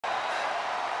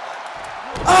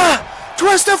Ah!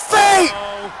 Twist of fate!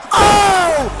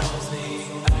 Oh!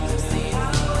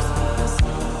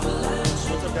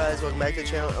 Guys, welcome back to the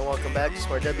channel and welcome back to some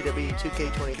more WWE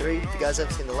 2K23. If you guys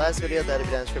haven't seen the last video, that'll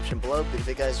be down in the description below. But if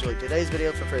you guys enjoyed today's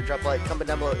video, feel free to drop a like, comment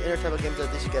down below any type of games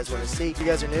like this you guys want to see. If you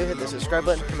guys are new, hit the subscribe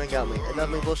button, come and got me. Enough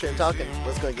me bullshit and talking.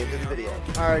 Let's go and get into the video.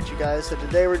 Alright, you guys, so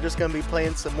today we're just going to be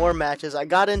playing some more matches. I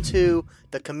got into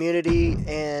the community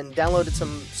and downloaded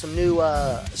some new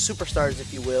superstars,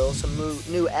 if you will, some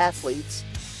new athletes.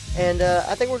 And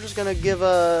I think we're just going to give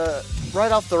right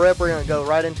off the rip, we're going to go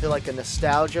right into like a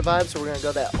nostalgia vibe. So we're going to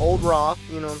go that old Raw,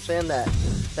 you know what I'm saying, that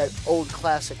old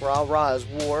classic Raw. Raw is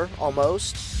War,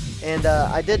 almost. And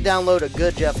I did download a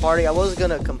good Jeff Hardy. I wasn't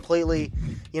going to completely,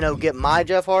 you know, get my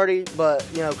Jeff Hardy, but,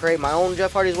 you know, create my own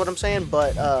Jeff Hardy is what I'm saying.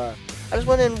 But I just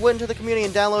went into the community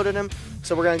and downloaded him.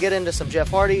 So we're going to get into some Jeff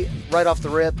Hardy right off the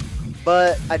rip.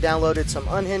 But I downloaded some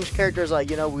unhinged characters,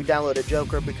 like, you know, we downloaded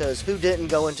Joker, because who didn't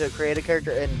go into create a character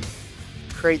and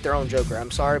create their own Joker? I'm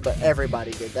sorry, but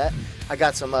everybody did that. I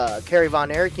got some Kerry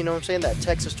Von Erich, you know what I'm saying, that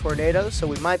Texas Tornado, so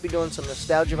we might be doing some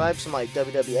nostalgia vibes, some like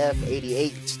WWF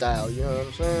 88 style, you know what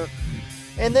I'm saying?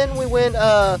 And then we went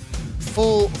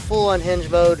full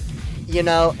unhinged mode, you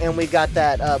know, and we got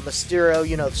that Mysterio,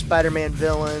 you know, Spider-Man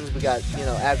villains, we got, you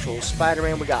know, actual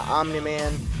Spider-Man, we got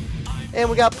Omni-Man, and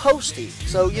we got Posty.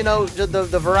 So, you know,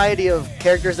 the variety of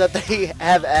characters that they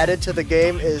have added to the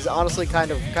game is honestly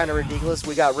kind of ridiculous.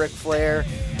 We got Ric Flair.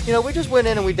 You know, we just went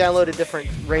in and we downloaded different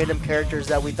random characters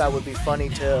that we thought would be funny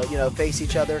to, you know, face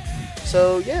each other.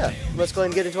 So, yeah, let's go ahead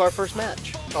and get into our first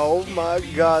match. Oh my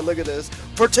god, look at this.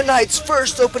 For tonight's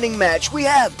first opening match, we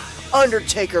have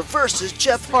Undertaker versus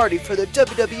Jeff Hardy for the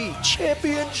WWE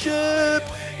Championship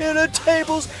in a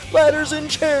tables, ladders, and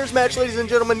chairs match, ladies and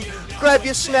gentlemen. Grab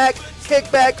your snack, kick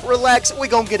back, relax. We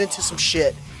gonna get into some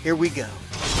shit. Here we go.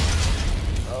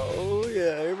 Oh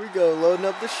yeah, here we go, loading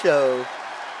up the show.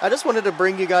 I just wanted to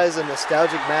bring you guys a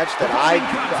nostalgic match that I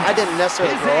didn't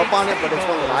necessarily grow up on it, but it's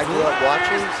one that I grew up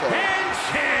watching. So.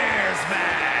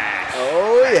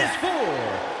 Oh yeah.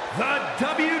 The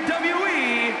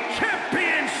WWE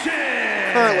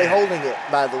Championship. Currently holding it,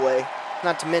 by the way.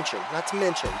 Not to mention.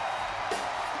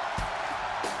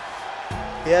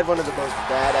 He had one of the most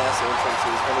badass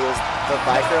entrances when he was the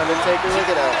biker Undertaker. Look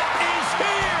at that.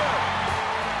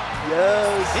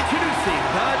 Yes. Introducing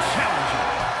the challenger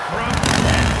from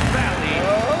Death Valley,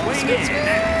 weighing in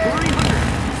at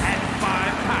 305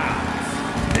 pounds.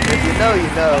 If you know, you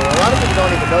know. A lot of people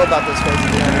don't even know about this face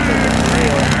of the Undertaker for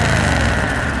real.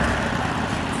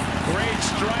 Great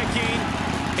striking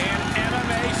and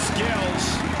MMA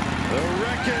skills. The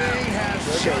reckoning has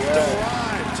just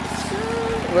arrived.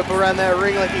 Whip around that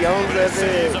ring like he owns that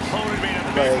bitch.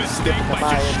 Like, skipping to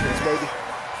my entrance, baby.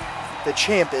 The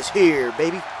champ is here,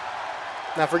 baby.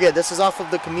 Now forget, this is off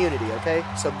of the community, okay?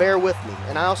 So bear with me.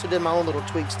 And I also did my own little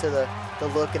tweaks to the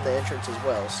look and the entrance as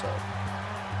well, so.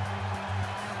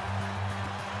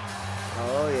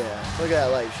 Oh yeah, look at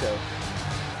that light show.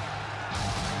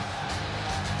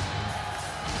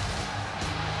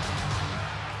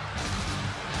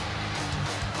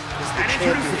 This is the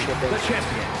championship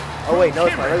entrance. Oh wait, no,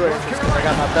 it's my regular entrance because I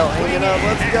got my belt hanging up.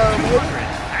 Let's go, baby.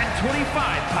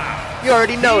 You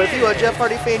already know. If you're a Jeff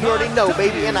Hardy fan, you already know,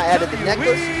 baby. And I added the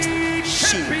necklace.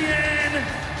 Shit.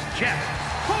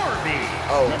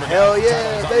 Oh, hell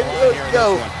yeah, baby. Let's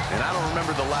go. And I don't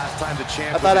remember the last time the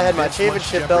champ. I thought I had my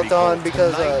championship belt on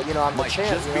because, you know, I'm the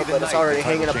champ, you know, but it's already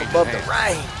hanging up above the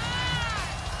ring.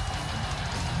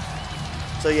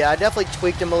 So yeah, I definitely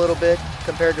tweaked him a little bit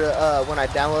compared to when I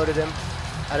downloaded him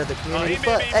out of the community,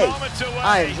 but hey,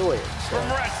 I enjoy it. So.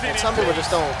 And some people just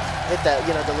don't hit that,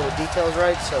 you know, the little details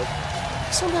right. So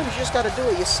sometimes you just got to do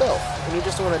it yourself, and you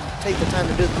just want to take the time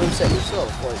to do the moveset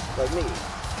yourself, like me.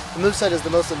 The moveset is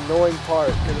the most annoying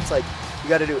part because it's like you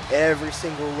got to do every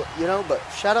single, you know. But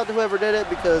shout out to whoever did it,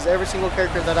 because every single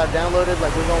character that I downloaded,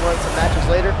 like we're gonna run some matches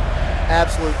later,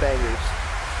 absolute bangers.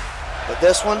 But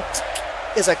this one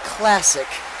is a classic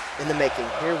in the making.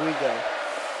 Here we go.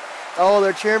 Oh,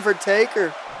 they're cheering for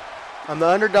Taker. I'm the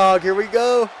underdog. Here we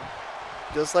go.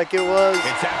 Just like it was.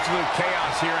 It's absolute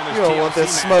chaos here in this. You don't want this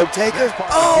smoke, Taker.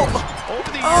 Oh!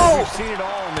 Oh!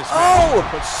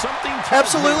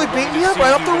 Absolutely beating me up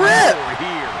right off the rip.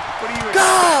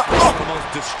 God! Oh! The most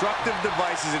destructive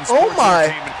devices in sports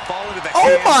entertainment fall into the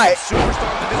hands of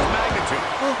superstars of this magnitude.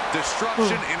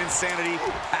 Destruction and insanity.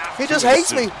 He just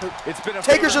hates me.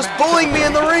 Taker's just bullying me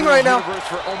in the ring right now.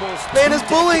 Man is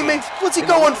bullying me. What's he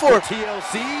going for?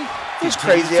 He's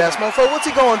crazy ass mofo. What's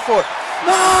he going for?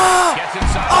 Ah!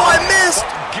 Oh, I missed.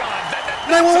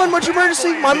 911, what's your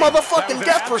emergency? My motherfucking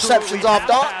death perception's off,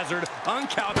 dog.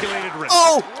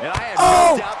 Oh! Oh!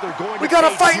 Oh, we got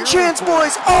a fighting chance,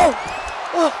 boys. Oh,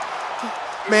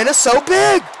 man, it's so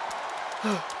big.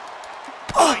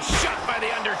 Oh, shot by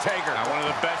the Undertaker. Now one of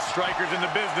the best strikers in the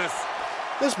business.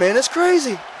 This man is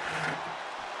crazy.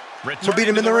 We'll beat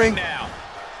him in the ring. Now.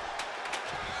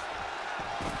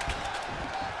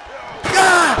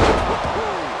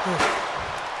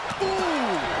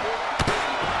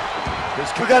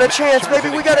 We got a chance, baby.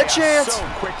 We got a chance. So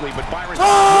quickly, but Byron's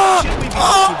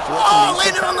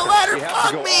landed on the ladder.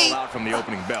 Fuck me. From the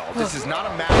opening bell. This is not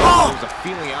a matter of there's a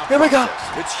feeling out. Here we go.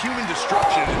 It's human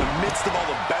destruction in the midst of all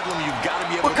the bedlam. You've got to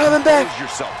be able to coming back.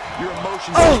 yourself. Your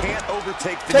emotions can't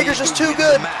overtake the Taker's just too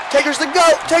good. Taker's the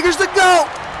GOAT. Taker's the GOAT.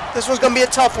 This one's gonna be a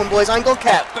tough one, boys. I ain't gonna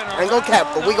cap. I ain't gonna cap,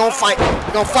 but we gonna fight.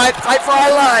 We're gonna fight for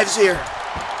our lives here.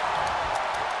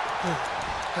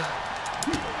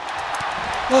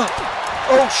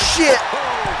 Oh shit!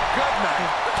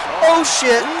 Oh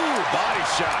shit! Body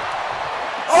shot.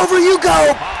 Over you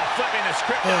go! Flipping the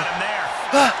script on him there.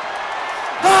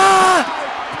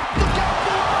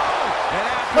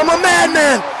 I'm a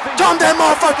madman! Dump that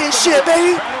motherfucking shit,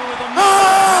 baby!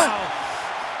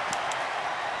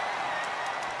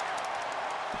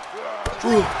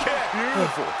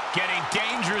 Beautiful. Getting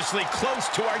dangerously close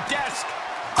to our desk.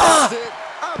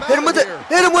 Hit him with it!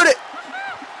 Hit him with it!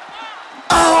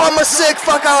 Oh, I'm a sick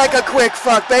fuck. I like a quick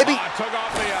fuck, baby.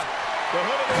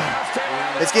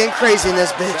 It's getting crazy in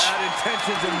this bitch.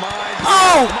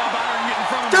 Oh!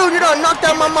 Dude, you done knocked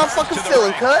out my motherfucking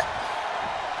filling cut.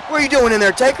 What are you doing in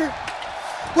there, Taker?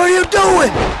 What are you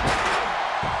doing?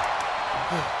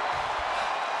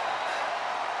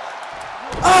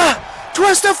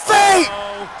 Twist of fate!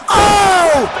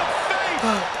 Oh!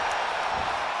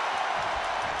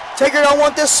 Taker don't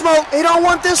want this smoke. He don't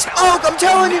want this smoke. I'm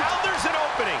telling you. Now there's an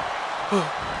opening.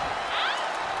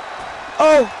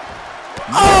 Oh!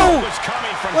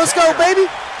 Let's go, baby.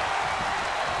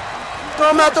 Throw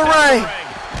him out the ring.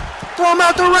 Throw him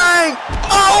out the ring.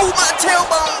 Oh, my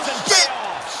tailbone.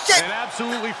 Shit. An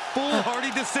absolutely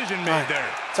foolhardy decision made there.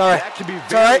 It's all right.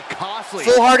 It's all right.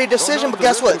 Foolhardy decision, but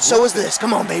guess what? So is this.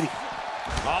 Come on, baby.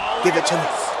 Give it to me.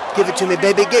 Give it to me,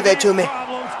 baby. Give it to me.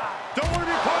 Don't want to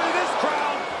be part of this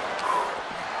crowd.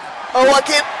 Oh, I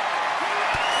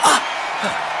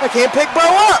can't pick bro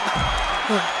up.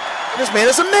 This man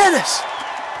is a menace.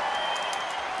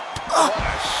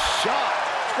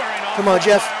 Come on,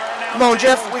 Jeff. Come on,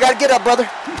 Jeff. We gotta get up, brother.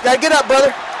 Gotta get up,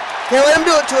 brother. Can't let him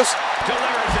do it to us.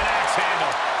 Delivers an axe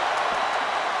handle.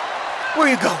 Where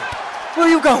are you going? Where are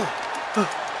you going?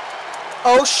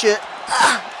 Oh shit.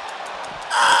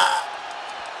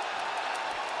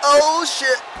 Oh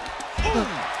shit.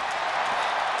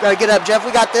 Gotta get up, Jeff.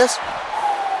 We got this.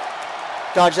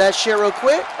 Dodge that shit real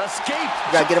quick. Escape.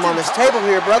 We gotta get him on this table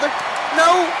here, brother.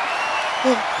 No.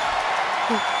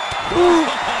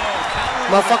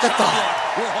 Motherfucker thought.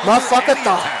 Motherfucker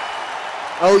thought.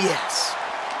 Oh yes.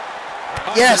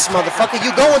 Yes, motherfucker.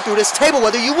 You going through this table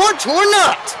whether you want to or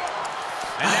not.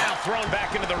 And now thrown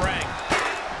back into the ring.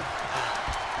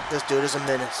 This dude is a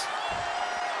menace.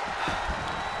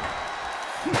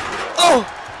 Oh!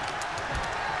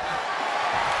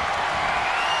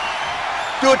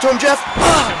 Do it to him, Jeff.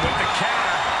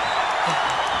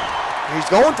 He's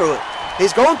going through it.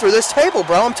 He's going through this table,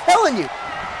 bro. I'm telling you.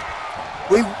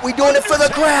 We doing it for the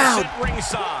crowd.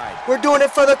 We're doing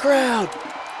it for the crowd.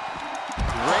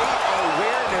 Great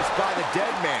awareness by the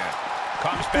dead man.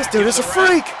 This dude is a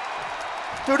freak.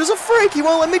 Dude is a freak. He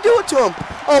won't let me do it to him.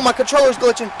 Oh, my controller's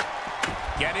glitching.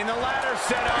 Getting the ladder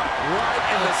set up. Right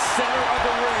in the center of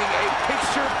the ring. A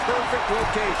picture-perfect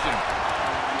location.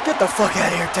 Get the fuck out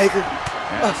of here, Taker.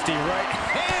 Nasty right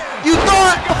hand. You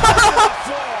thought?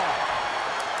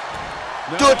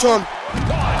 Do it to him.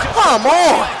 Come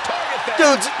on.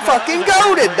 Dude's fucking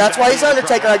goated. That's why he's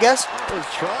Undertaker, I guess. Was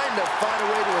trying to find a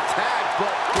way to attack,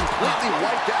 but completely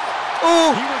wiped out.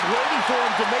 Ooh. He was waiting for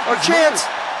him to make Our chance.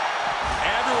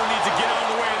 Everyone needs to get out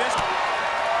of the way of this.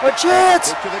 Our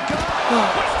chance.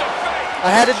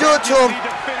 I had to do it to him.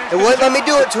 It wouldn't let me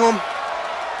do it to him.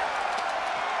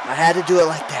 I had to do it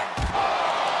like that.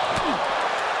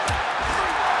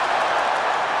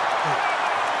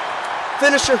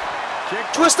 Finisher.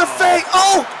 Twist of fate.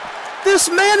 Oh!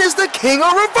 This man is the king of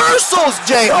reversals,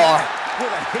 JR. With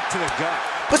a hit to the gut.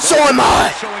 But so am I.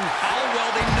 Showing how well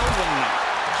they know one another.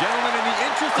 Gentlemen, in the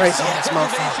interest Crazy ass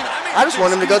motherfucker. I just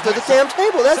want him to go through the damn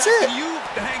table. That's it. You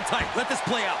hang tight. Let this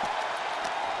play out.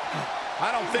 I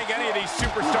don't think any of these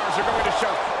superstars are going to show.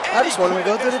 I just want him to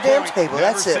go through the damn table.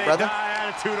 That's it, brother.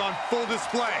 Attitude on full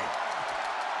display.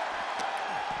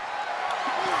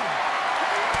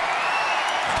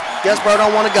 Guess bro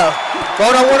don't want to go.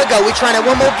 Bro don't want to go. We trying it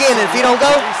one more again, and if he don't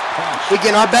go, We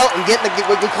getting our belt and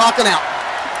we're clocking out.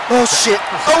 Oh shit!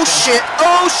 Oh shit!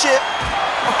 Oh shit!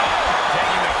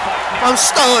 I'm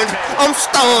stunned. I'm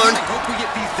stunned.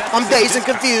 I'm dazed and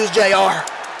confused, JR.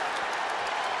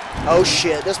 Oh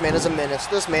shit! This man is a menace.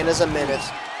 This man is a menace.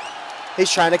 He's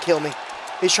trying to kill me.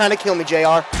 He's trying to kill me,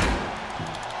 JR.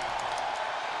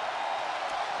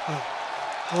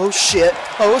 Oh shit!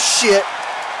 Oh shit!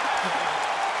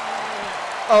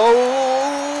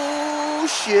 Oh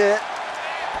shit!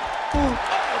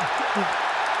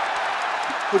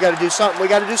 We gotta do something. We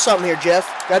gotta do something here, Jeff.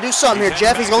 Gotta do something here,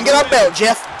 Jeff. He's gonna get our belt,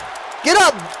 Jeff. Get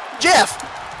up, Jeff.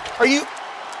 Are you?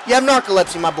 You have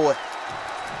narcolepsy, my boy.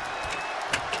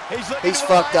 He's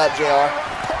fucked up, JR.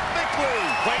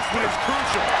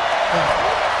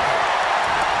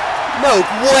 No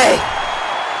way.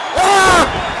 Ah!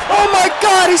 Oh my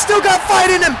God! He's still got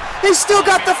fight in him. He's still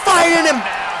got the fight in him.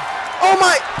 Oh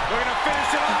my!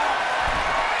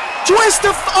 Twist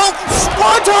of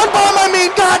swanton bomb. I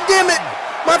mean, God damn it!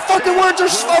 My fucking words are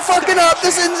fucking up.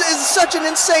 This is such an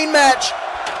insane match.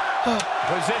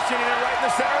 Positioning it right in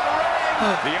the center of the ring.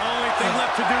 The only thing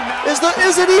left to do now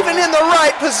is it even in the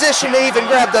right position to even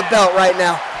grab the belt right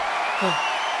now?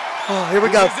 Oh, here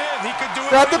we go.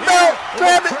 Grab the belt.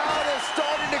 Grab it.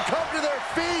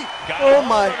 Oh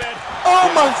my. Oh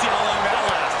my.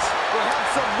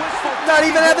 Not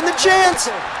even having the chance.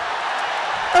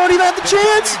 I don't even have the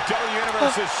chance. WWE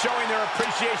Universe is showing their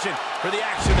appreciation for the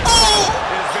action. It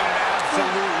has been an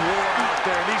absolute war out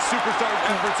there. These superstars'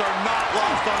 efforts are not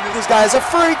lost on this. This guy's a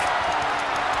freak.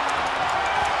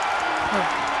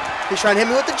 He's trying to hit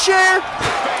me with the chair.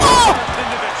 Oh!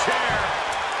 Into the chair.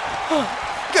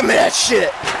 Give me that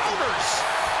shit.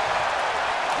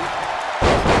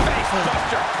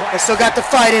 I still got the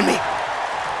fight in me.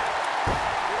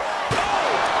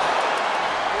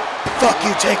 Fuck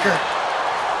you, Taker.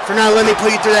 For not letting me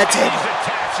put you through that table. These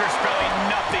attacks are spelling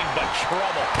nothing but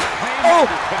trouble. Oh!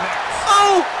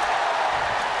 Oh!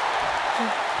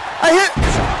 I hit.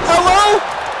 Hello?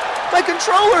 My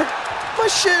controller. My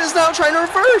shit is now trying to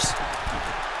reverse.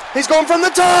 He's going from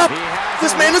the top.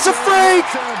 This man is a freak.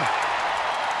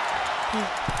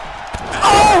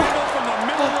 Oh!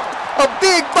 A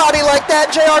big body like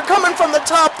that, JR, coming from the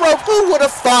top rope. Who would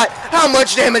have thought how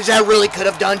much damage that really could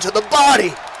have done to the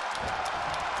body?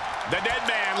 The dead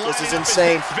man. This is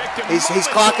insane. He's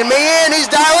clocking me in. He's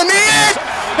dialing me in.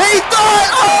 He thought.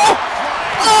 Oh!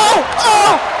 Oh!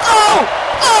 Oh! Oh!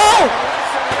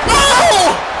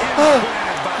 Oh! Oh!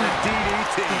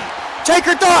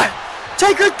 Taker thought.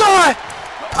 Taker thought.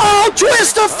 Oh!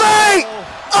 Twist of fate.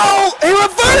 Oh! He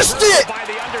reversed it.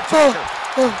 Oh!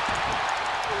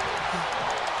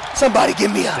 Somebody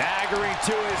give me a.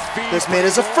 This man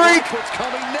is a freak.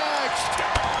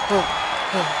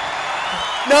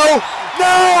 No!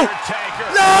 No!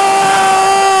 No!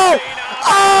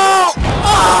 Oh!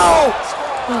 Oh!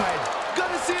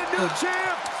 Gonna see a new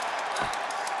champ.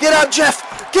 Get up,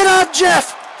 Jeff! Get up,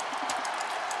 Jeff!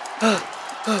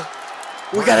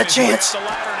 We got a chance.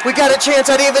 We got a chance.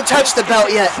 I didn't even touch the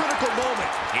belt yet.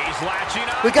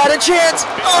 We got a chance.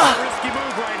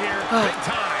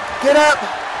 Get up.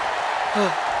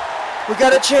 We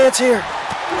got a chance here.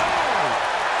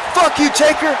 Fuck you,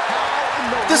 Taker.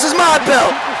 This is my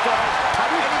belt.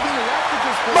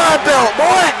 My belt,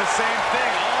 boy.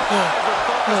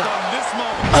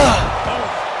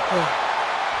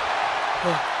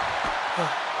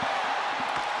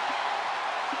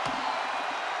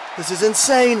 This is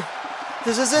insane.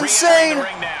 This is insane.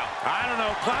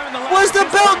 What's the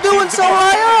belt doing so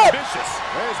high up?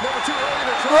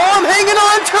 Oh, I'm hanging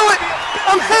on to it.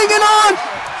 I'm hanging on.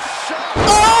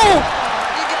 Oh!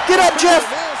 Get up, Jeff.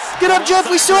 Get up, Jeff.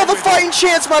 We still have a fighting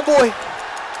chance, my boy.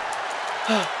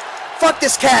 Fuck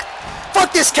this cat.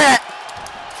 Fuck this cat.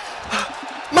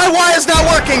 My Y is not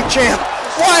working, champ.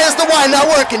 Why is the Y not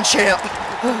working, champ?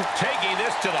 Taking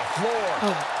this to the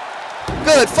floor.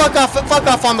 Good. Fuck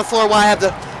off on the floor while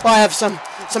I have some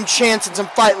chance and some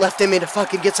fight left in me to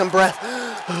fucking get some breath.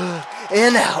 In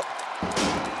and out.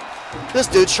 This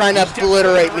dude's trying to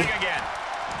obliterate me.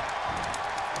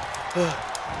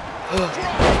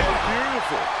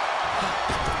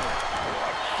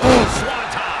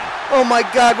 Oh my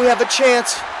God, we have a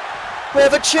chance. We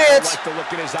have a chance.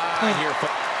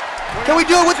 Can we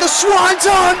do it with the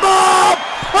Swanton Bomb?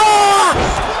 Ah!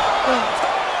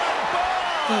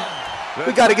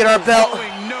 We gotta get our belt.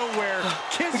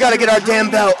 We gotta get our damn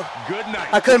belt.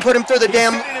 I couldn't put him through the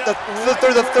damn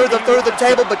through the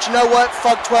table, but you know what?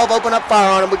 Fuck 12. Open up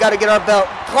fire on him. We gotta get our belt.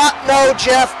 No,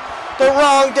 Jeff. The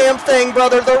wrong damn thing,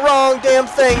 brother. The wrong damn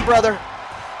thing, brother.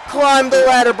 Climb the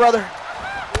ladder, brother.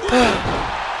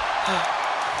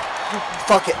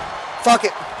 Fuck it. Fuck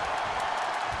it.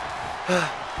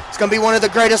 It's going to be one of the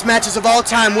greatest matches of all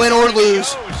time, win or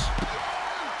lose.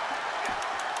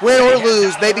 Win or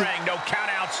lose, baby. No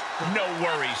countouts, no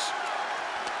worries.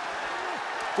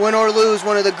 Win or lose,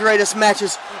 one of the greatest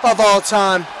matches of all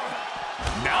time.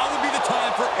 Now would be the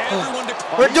time for everyone to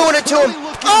We're doing it to him.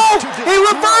 Oh, he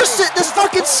reversed it. This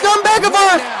fucking scumbag of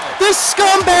Earth. This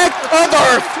scumbag of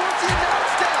Earth.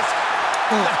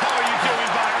 How are you doing,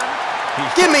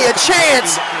 Byron? Give me a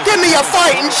chance. Give me a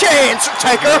fighting chance,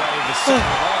 Taker.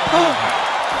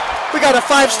 We got a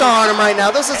 5-star on him right now.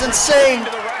 This is insane.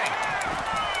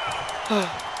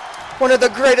 One of the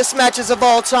greatest matches of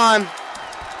all time.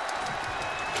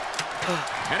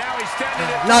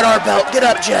 Not our belt. Get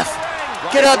up, Jeff.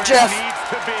 Get up, Jeff.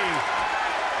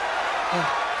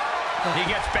 He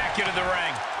gets back into the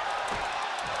ring.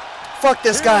 Fuck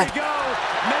this guy. Making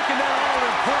that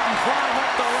all-important climb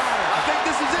up the ladder. I think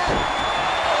this is it.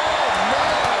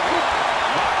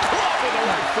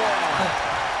 Oh, man.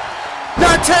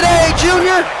 Not today,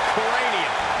 Junior.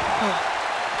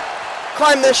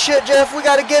 Climb this shit, Jeff. We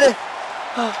gotta get it.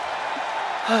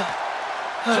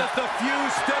 Just a few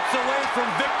steps away from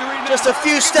victory. Just a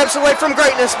few steps away from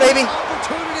greatness, baby.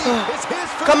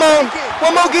 Come on.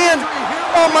 One more again.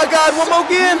 Oh my God, one more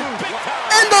again.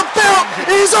 And the belt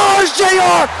is ours,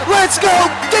 JR. Let's go.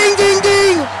 Ding, ding,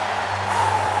 ding.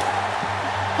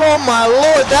 Oh my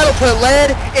Lord, that'll put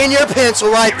lead in your pencil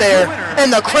right there.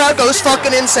 And the crowd goes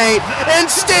fucking insane. And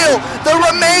still, the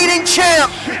remaining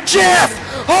champ, Jeff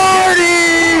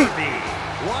Hardy.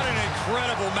 What an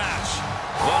incredible match.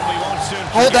 One we won't soon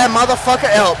forget. Hold that motherfucker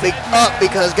up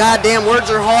because goddamn words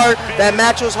are hard. That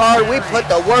match was hard. We put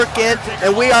the work in,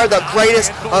 and we are the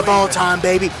greatest of all time,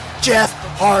 baby. Jeff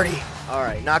Hardy. All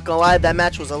right, not gonna lie, that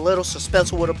match was a little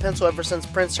suspenseful with a pencil ever since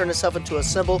Prince turned himself into a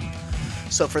symbol.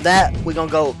 So for that, we're gonna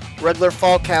go regular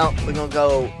fall count. We're gonna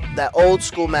go that old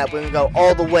school map. We're gonna go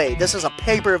all the way. This is a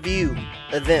pay-per-view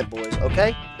event, boys.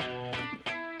 Okay.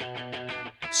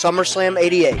 SummerSlam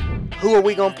 88. Who are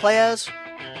we gonna play as?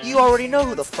 You already know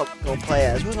who the fuck we're gonna play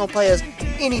as. We're gonna play as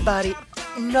anybody,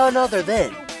 none other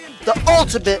than the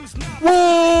Ultimate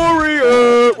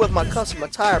Warrior with my custom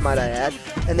attire, might I add.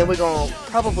 And then we're gonna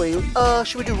probably,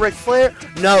 should we do Ric Flair?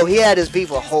 No, he had his beef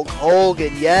with Hulk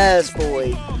Hogan. Yes,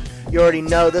 boy. You already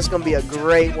know this is gonna be a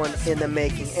great one in the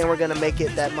making, and we're gonna make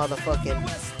it that motherfucking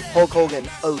Hulk Hogan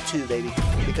 02, baby,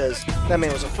 because that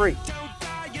man was a freak.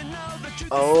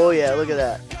 Oh yeah, look at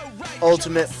that.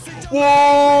 Ultimate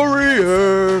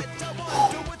Warrior.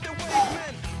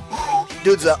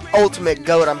 Dude's the ultimate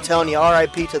GOAT, I'm telling you.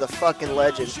 R.I.P. to the fucking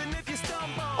legend.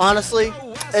 Honestly,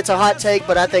 it's a hot take,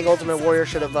 but I think Ultimate Warrior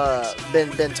should have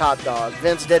been top dog.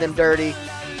 Vince did him dirty.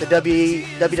 The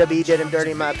WWE did him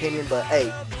dirty, in my opinion, but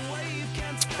hey,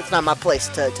 it's not my place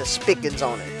to spickins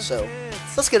on it. So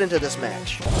let's get into this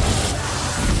match.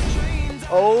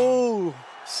 Oh,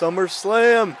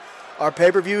 SummerSlam. Our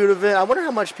pay-per-view event. I wonder how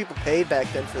much people paid back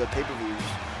then for the pay-per-views.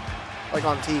 Like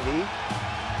on TV.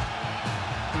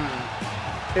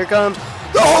 Here comes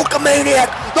the Hulkamaniac,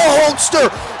 the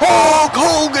Hulkster, Hulk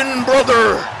Hogan,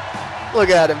 brother. Look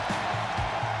at him.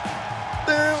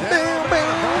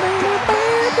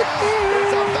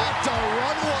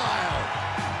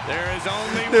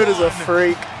 Dude is a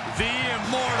freak.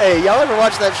 Hey, y'all ever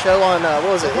watch that show on,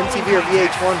 what was it, MTV or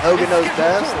VH1, Hogan Knows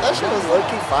Best? That shit was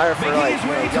low-key fire for, like, you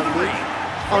know, young people.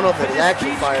 I don't know if it was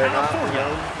actually fire or not, you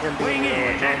know, him being, you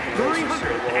know, a drunk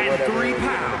or whatever, the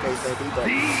case may be, but...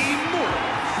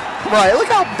 Right, look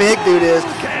how big dude is.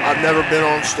 I've never been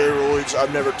on steroids.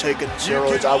 I've never taken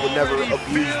steroids. I would never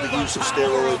abuse the use of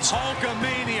steroids.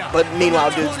 But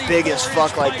meanwhile, dude's big as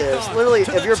fuck like this. Literally,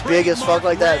 if you're big as fuck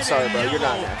like that, sorry, bro. You're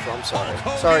not natural. I'm sorry.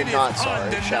 Sorry, not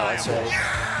sorry, shall I say.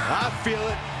 I feel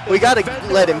it. We gotta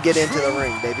let him get into the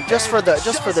ring, baby. Just for the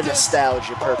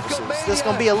nostalgia purposes. This is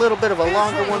gonna be a little bit of a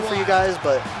longer one for you guys,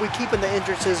 but we keeping the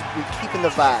entrances, we keeping the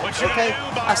vibes, okay?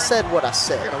 I said what I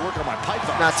said. And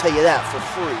I'll tell you that for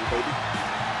free, baby.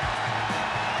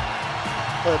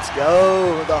 Let's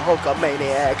go. The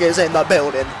Hulkamaniac is in the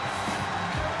building.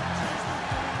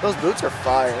 Those boots are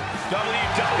fire.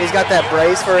 He's got that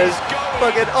brace for his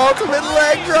fucking ultimate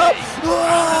leg drop.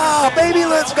 Ah, baby,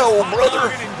 let's go, brother.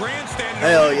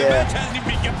 Hell yeah.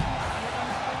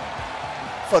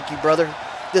 Fuck you, brother.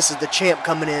 This is the champ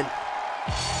coming in.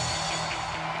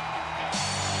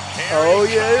 Oh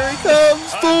yeah, here he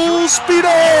comes. Full speed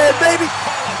ahead, baby.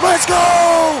 Let's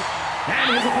go.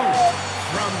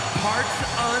 From parts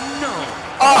unknown.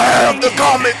 I have the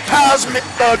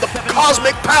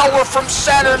cosmic power from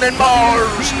Saturn and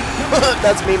Mars.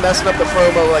 That's me messing up the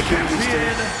promo like he used to.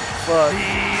 Fuck.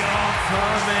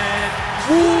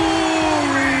 Warrior.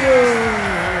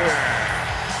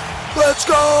 Let's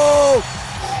Let's go!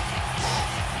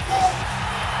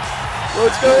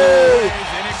 Let's go!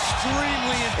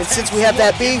 And since we have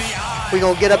that beef, we're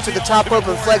going to get up to the top rope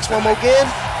and flex one more again.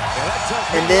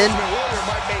 And then,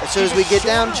 as soon as we get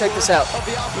down, check this out.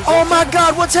 Oh my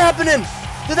God, what's happening?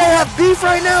 Do they have beef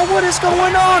right now? What is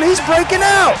going on? He's breaking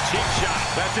out.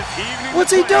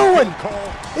 What's he doing?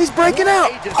 He's breaking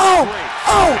out. Oh,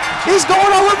 oh, he's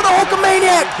going all over the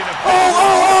Hulkamaniac. Oh,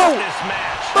 oh, oh.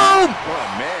 Boom.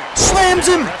 Slams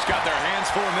him.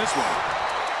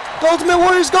 The Ultimate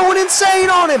Warrior's going insane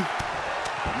on him.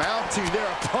 Mounting their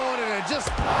opponent and just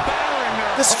battering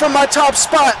their This is from my top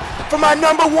spot, from my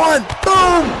 #1.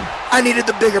 Boom! I needed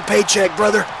the bigger paycheck,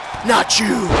 brother. Not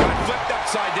you. Flipped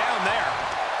upside down there.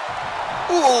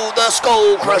 Ooh, the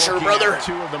Skull Crusher, brother.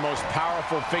 Two of the most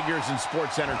powerful figures in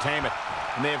sports entertainment,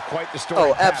 and they have quite the story.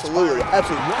 Oh, absolutely,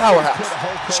 absolutely. Powerhouse.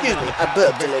 Excuse me, I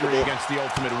burped a little bit. Against the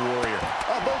Ultimate Warrior.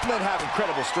 both men have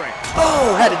incredible strength.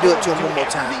 Oh, had to do it to him one more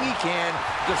time. He can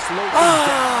to slow things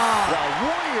down. While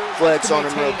Warrior Flex on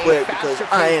him real quick because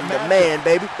I am the man,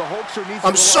 baby.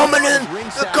 I'm summoning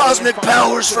the cosmic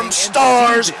powers from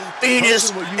stars,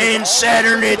 Venus, and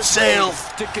Saturn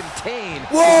itself.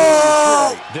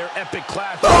 Whoa! Their epic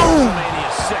clash Boom!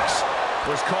 WrestleMania 6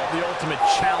 was called the Ultimate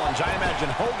Challenge. I imagine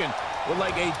Hogan would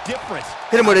like a different.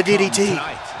 Hit him with a DDT.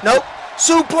 Nope.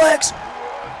 Suplex.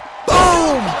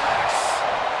 Boom!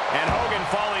 And Hogan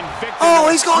falling victim. Oh,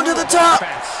 he's going to the top.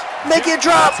 Make it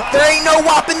drop. There ain't no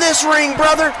wop in this ring,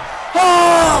 brother.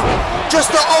 Oh,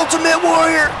 just the Ultimate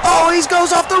Warrior. Oh, he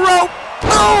goes off the rope.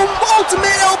 Boom!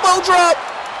 Ultimate elbow drop.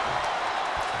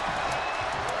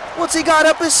 What's he got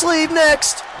up his sleeve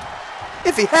next?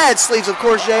 If he had sleeves, of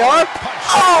course, JR.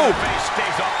 Oh!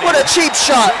 What a cheap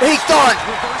shot. He thought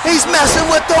he's messing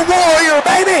with the Warrior,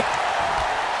 baby.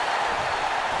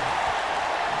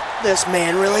 This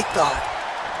man really thought.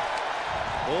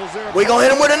 We gonna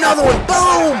hit him with another one.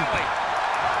 Boom!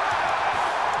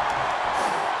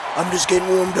 I'm just getting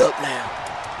warmed up now.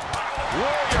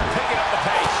 Warrior picking up the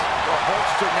pace. The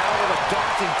Hulkster now with a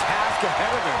daunting task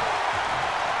ahead of him.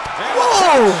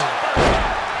 Whoa!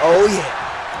 Oh yeah.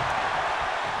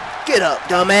 Get up,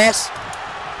 dumbass.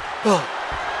 Oh.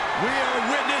 We are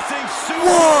witnessing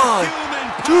 1,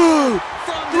 2,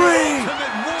 3.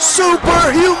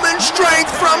 Superhuman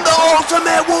strength from the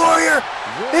Ultimate Warrior.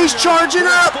 He's charging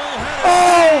up.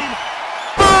 Oh!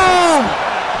 Boom!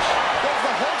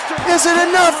 Is it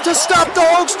enough to stop the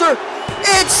Hulkster?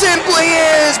 It simply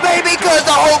is, baby, because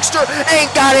the Hulkster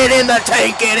ain't got it in the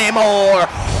tank anymore.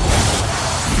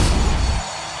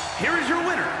 Here is your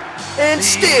winner. And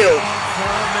still,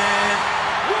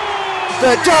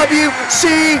 the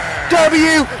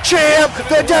WCW champ,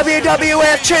 the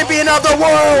WWF champion of the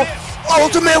world,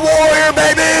 Ultimate Warrior,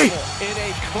 baby. In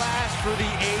a clash for the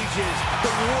ages, the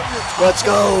Warrior. Let's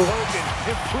go.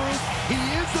 He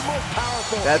is the most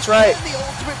powerful. That's right.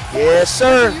 Yes,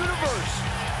 sir.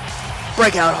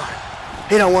 Breakout on him.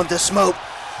 He don't want this smoke.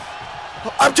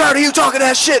 I'm tired of you talking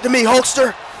that shit to me,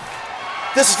 Hulkster.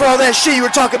 This is for all that shit you were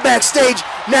talking backstage.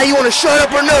 Now you want to shut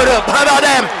up or nut up. How about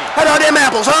them? How about them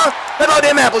apples, huh? How about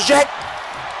them apples, Jack?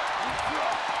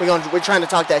 We're trying to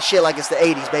talk that shit like it's the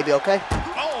 80s, baby, okay?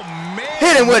 Oh, man.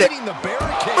 Hit him with it. The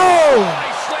barricade. Oh!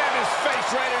 He slammed his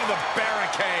face right into the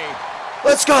barricade.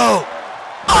 Let's go.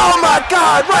 Oh my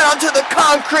God, right onto the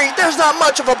concrete. There's not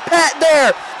much of a pat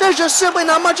there. There's just simply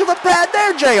not much of a pat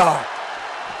there, JR.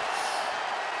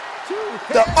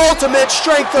 The ultimate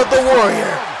strength of the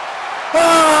Warrior.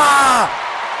 Ah!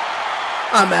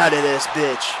 I'm out of this,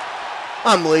 bitch.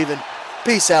 I'm leaving.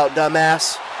 Peace out,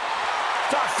 dumbass.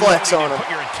 Flex on him.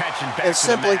 And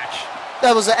simply,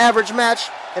 that was an average match.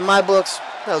 In my books,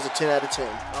 that was a 10 out of 10.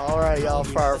 All right, y'all,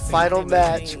 for our final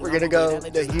match, we're going to go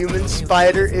the Human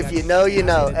Spider. If you know, you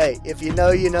know. Hey, if you know,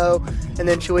 you know. And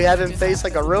then should we have him face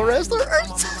like a real wrestler? Or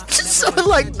just someone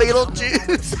like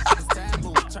Beetlejuice?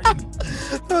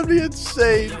 That'd be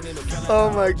insane. Oh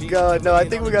my God. No, I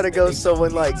think we got to go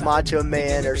someone like Macho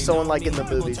Man or someone like in the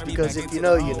movies. Because if you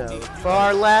know, you know. For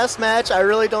our last match, I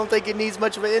really don't think it needs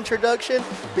much of an introduction.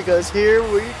 Because here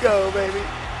we go, baby.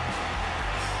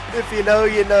 If you know,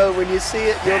 you know. When you see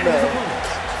it, you'll know.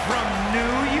 From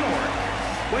New York,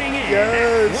 weighing in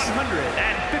Yes. at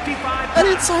 155 pounds. I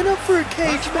didn't sign up for a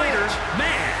cage match.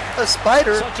 A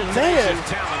spider? Man.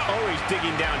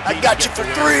 I got you for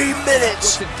 3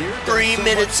 minutes. 3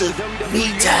 minutes of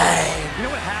me time. You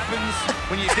know what happens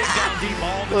when you dig down deep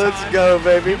all the Let's time? go,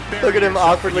 baby. Look at him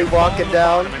awkwardly walking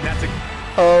down.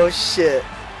 Oh shit.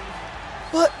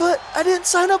 But I didn't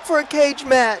sign up for a cage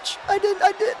match. I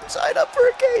didn't sign up for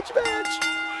a cage match.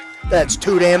 That's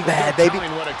too damn bad, baby.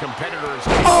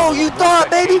 Oh, you thought,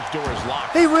 baby?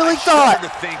 He really thought.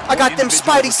 I got them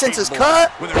spidey senses cut.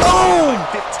 Boom!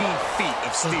 15 feet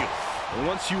of steel.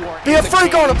 Be a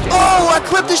freak on him. Oh, I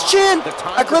clipped his chin.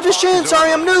 I clipped his chin.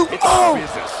 Sorry, I'm new. Oh.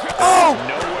 Oh.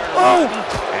 Oh.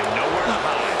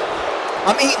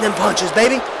 I'm eating them punches,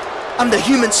 baby. I'm the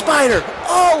human spider.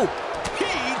 Oh. He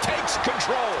takes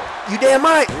control. You damn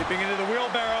right. Leaping into the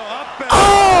wheelbarrow, up and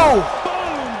oh.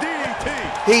 Boom, DDT.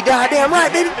 He died damn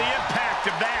right, baby. The impact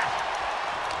of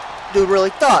that. Dude really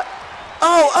thought.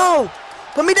 Oh, oh.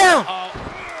 Put me down.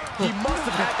 He must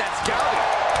have had that scouting.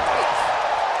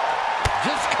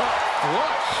 Just cut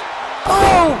flush.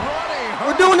 Oh.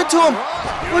 We're doing it to him.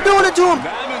 We're doing it to him.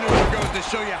 That maneuver goes to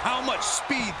show you how much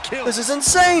speed kills. This is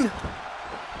insane.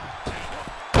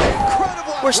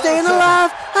 We're staying alive.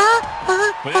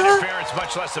 With interference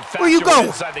much less effective Where you going?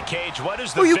 inside the cage, what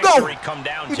does the Where you victory going? come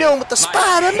down You're to? dealing with the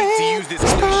Spider-Man.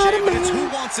 Spider-Man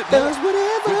does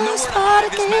whatever Spider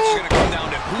This match is can. going to come down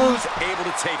to who's able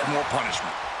to take more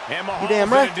punishment. And You damn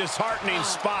Mahal's right. in a disheartening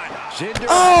spot. Jinder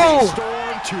Oh!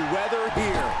 storm to weather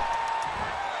here.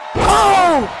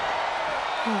 Oh!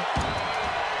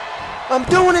 I'm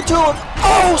doing it to him.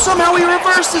 Oh, somehow he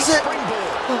reverses it.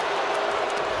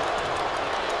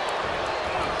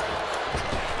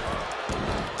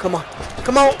 Come on.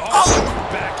 Come on. Oh!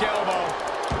 Back elbow.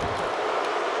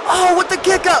 Oh, with the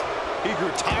kick up. He grew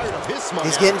tired of his smug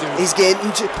He's attitude. getting.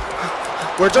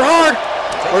 Words are hard.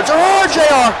 Words are hard,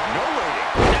 JR. No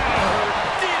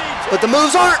waiting. But the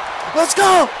moves aren't. Let's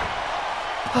go.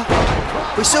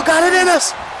 We still got it in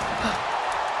us.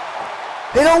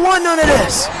 They don't want none of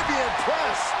this. Arabian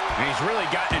press. And he's really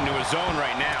gotten into his zone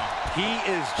right now. He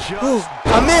is just. Ooh,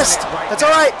 I missed. That's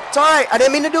all right. It's all right. I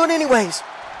didn't mean to do it anyways.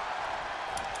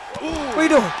 What are you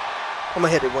doing? I'm gonna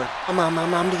hit it one. I'm gonna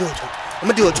do it to him. I'm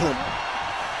gonna do it to him.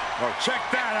 Oh, check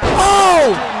that out.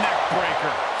 Oh! Neck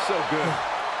breaker. So good.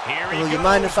 Here he Well, you goes,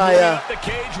 mind if I moving up the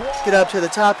cage wall. get up to the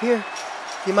top here?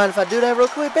 You mind if I do that real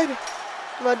quick, baby?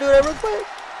 You mind do that real quick?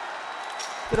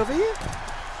 Get over here.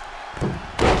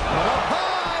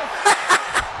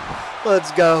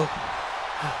 Let's go.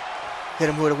 Hit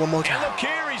him with it one more And time. look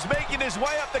here, he's making his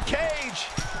way up the cage.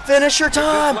 Finish your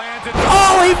time.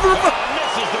 Oh, he.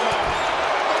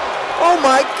 Oh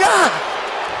my God.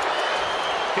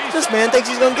 This man thinks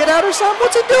he's gonna get out or something.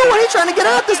 What's he doing? He's trying to get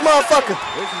out, this motherfucker.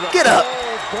 Get up.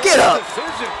 Get up.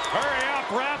 Hurry up,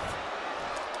 ref.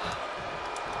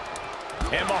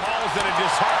 And Mahal's in a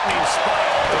disheartening spot.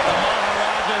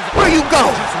 Where you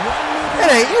going?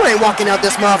 You ain't walking out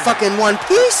this motherfucker in one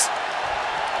piece.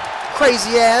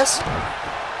 Crazy ass.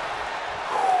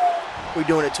 We're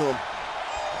doing it to him.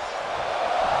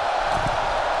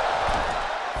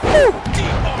 Woo.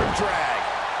 Deep arm drag.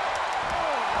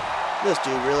 This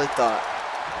dude really thought.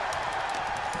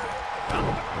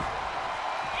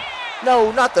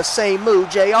 No, not the same move,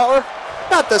 JR.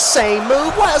 Not the same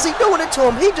move. Why is he doing it to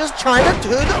him? He's just trying to do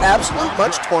the absolute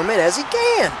much torment as he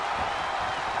can.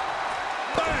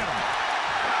 Bam.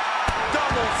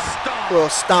 Double stomp. Little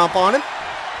stomp on him.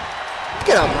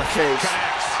 Get out of my face.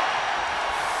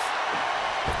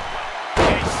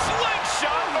 A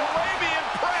slingshot Arabian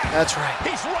press. That's right.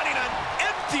 He's running on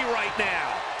empty right now.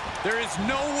 There is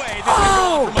no way this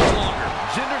Oh! can go on for much longer.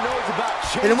 Jinder knows about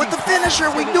changing Hit him with the finisher.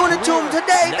 We doing it to him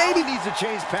today, now baby. He needs to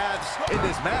change paths in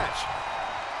this match.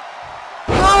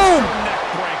 Boom. Neck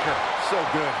breaker. So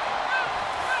good.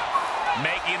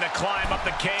 Making the climb up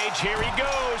the cage. Here he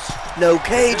goes. No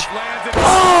cage. This lands it.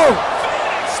 Oh!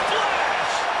 Big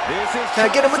splash. This is Can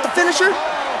I get him with the finisher? And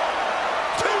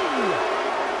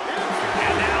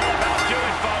now about do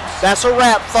it, folks. That's a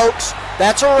wrap, folks.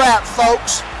 That's a wrap,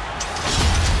 folks.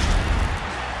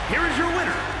 Here is your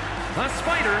winner, the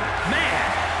Spider-Man.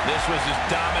 This was his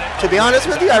dominant. To be honest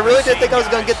with you, I really did think I was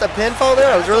going to get the pinfall there.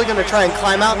 I was really going to try and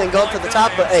climb out and then go up to the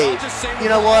top, but hey, you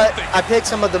know what? I picked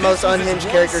some of the most unhinged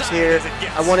characters here.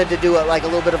 I wanted to do it like a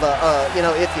little bit of a,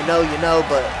 if you know, you know,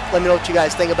 but let me know what you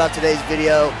guys think about today's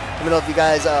video. Let me know if you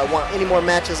guys want any more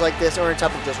matches like this or any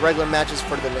type of just regular matches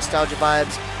for the nostalgia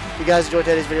vibes. If you guys enjoyed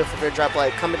today's video, feel free to drop a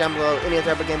like, comment down below any other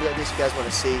type of games like this you guys want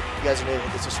to see. If you guys are new,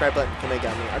 hit the subscribe button, comment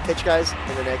down me. I'll catch you guys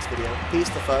in the next video. Peace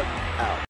the fuck out.